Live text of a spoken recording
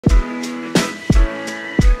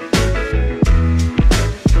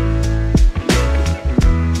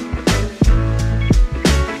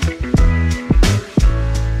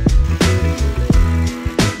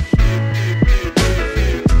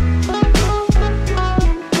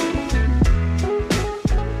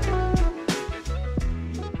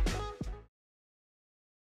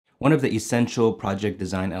One of the essential project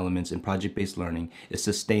design elements in project-based learning is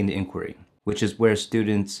sustained inquiry, which is where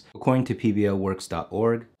students, according to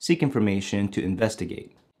pblworks.org, seek information to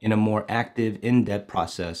investigate in a more active, in-depth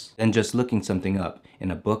process than just looking something up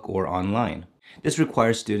in a book or online. This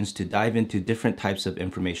requires students to dive into different types of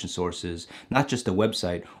information sources, not just a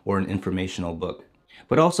website or an informational book,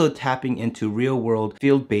 but also tapping into real-world,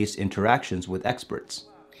 field-based interactions with experts.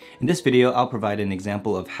 In this video, I'll provide an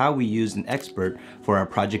example of how we used an expert for our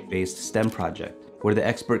project-based STEM project, where the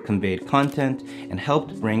expert conveyed content and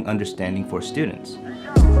helped bring understanding for students.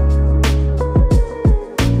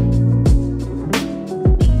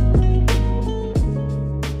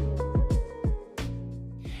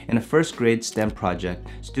 In a first grade STEM project,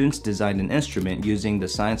 students designed an instrument using the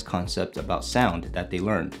science concept about sound that they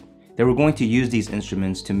learned. They were going to use these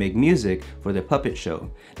instruments to make music for the puppet show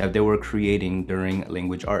that they were creating during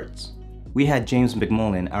language arts. We had James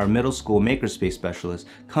McMullen, our middle school makerspace specialist,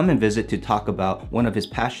 come and visit to talk about one of his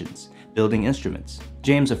passions, building instruments.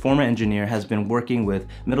 James, a former engineer, has been working with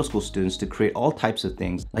middle school students to create all types of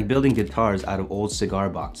things, like building guitars out of old cigar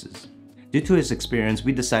boxes. Due to his experience,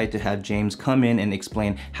 we decided to have James come in and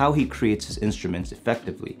explain how he creates his instruments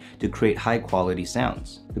effectively to create high-quality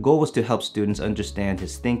sounds. The goal was to help students understand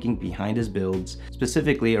his thinking behind his builds,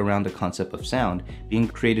 specifically around the concept of sound being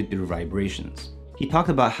created through vibrations. He talked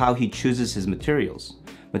about how he chooses his materials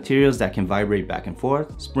that can vibrate back and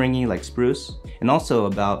forth, springy like spruce, and also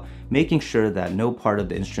about making sure that no part of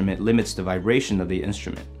the instrument limits the vibration of the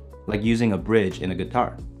instrument, like using a bridge in a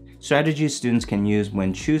guitar. Strategies students can use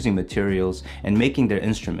when choosing materials and making their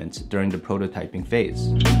instruments during the prototyping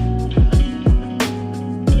phase.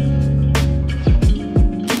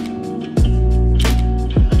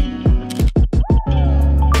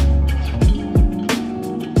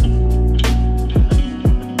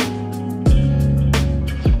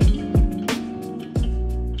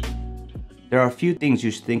 There are a few things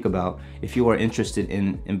you should think about if you are interested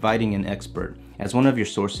in inviting an expert as one of your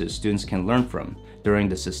sources students can learn from during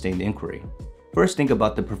the sustained inquiry. First, think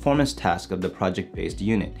about the performance task of the project-based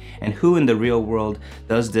unit and who in the real world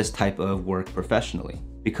does this type of work professionally.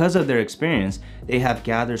 Because of their experience, they have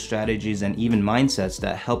gathered strategies and even mindsets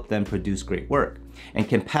that help them produce great work and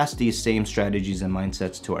can pass these same strategies and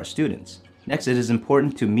mindsets to our students. Next, it is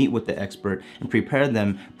important to meet with the expert and prepare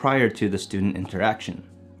them prior to the student interaction.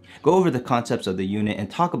 Go over the concepts of the unit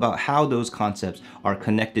and talk about how those concepts are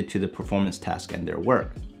connected to the performance task and their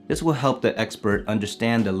work. This will help the expert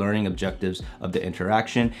understand the learning objectives of the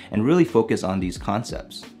interaction and really focus on these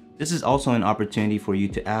concepts. This is also an opportunity for you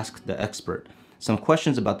to ask the expert some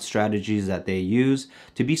questions about the strategies that they use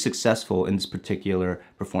to be successful in this particular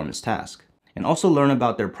performance task. And also learn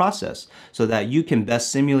about their process so that you can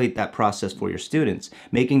best simulate that process for your students,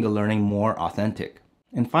 making the learning more authentic.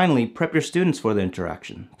 And finally, prep your students for the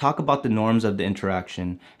interaction. Talk about the norms of the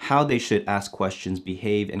interaction, how they should ask questions,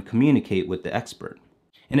 behave, and communicate with the expert.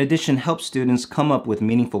 In addition, help students come up with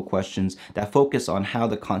meaningful questions that focus on how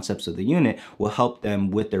the concepts of the unit will help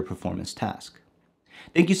them with their performance task.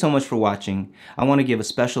 Thank you so much for watching. I want to give a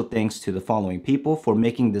special thanks to the following people for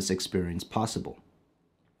making this experience possible.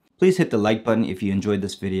 Please hit the like button if you enjoyed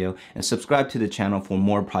this video and subscribe to the channel for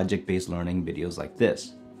more project-based learning videos like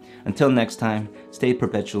this. Until next time, stay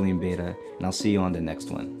perpetually in beta, and I'll see you on the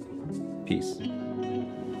next one. Peace.